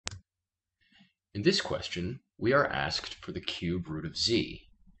In this question, we are asked for the cube root of z,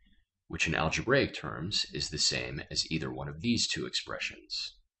 which in algebraic terms is the same as either one of these two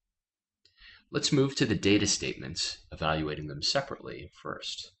expressions. Let's move to the data statements, evaluating them separately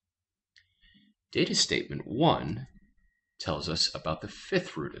first. Data statement 1 tells us about the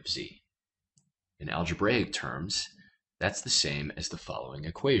fifth root of z. In algebraic terms, that's the same as the following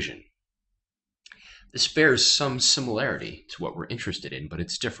equation. This bears some similarity to what we're interested in, but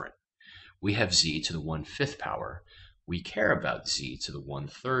it's different. We have z to the 1/5 power. We care about z to the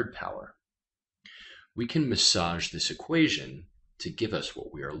 1/3 power. We can massage this equation to give us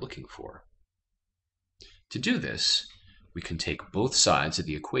what we are looking for. To do this, we can take both sides of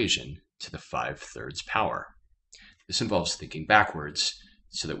the equation to the 5/3 power. This involves thinking backwards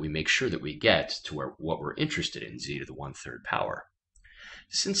so that we make sure that we get to what we're interested in, z to the 1/3 power.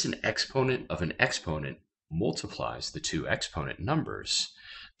 Since an exponent of an exponent multiplies the two exponent numbers,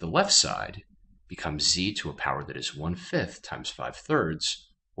 the left side becomes z to a power that is 1/5 times 5/3,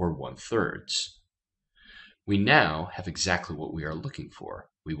 or 1/3. We now have exactly what we are looking for.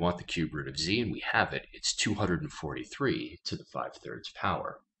 We want the cube root of z, and we have it. It's 243 to the 5/3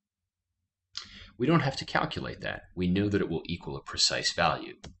 power. We don't have to calculate that. We know that it will equal a precise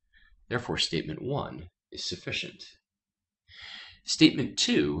value. Therefore, statement 1 is sufficient. Statement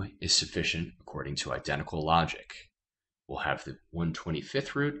 2 is sufficient according to identical logic. We'll have the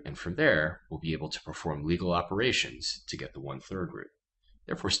 1/25th root, and from there, we'll be able to perform legal operations to get the 1/3 root.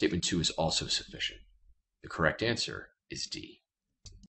 Therefore, statement 2 is also sufficient. The correct answer is D.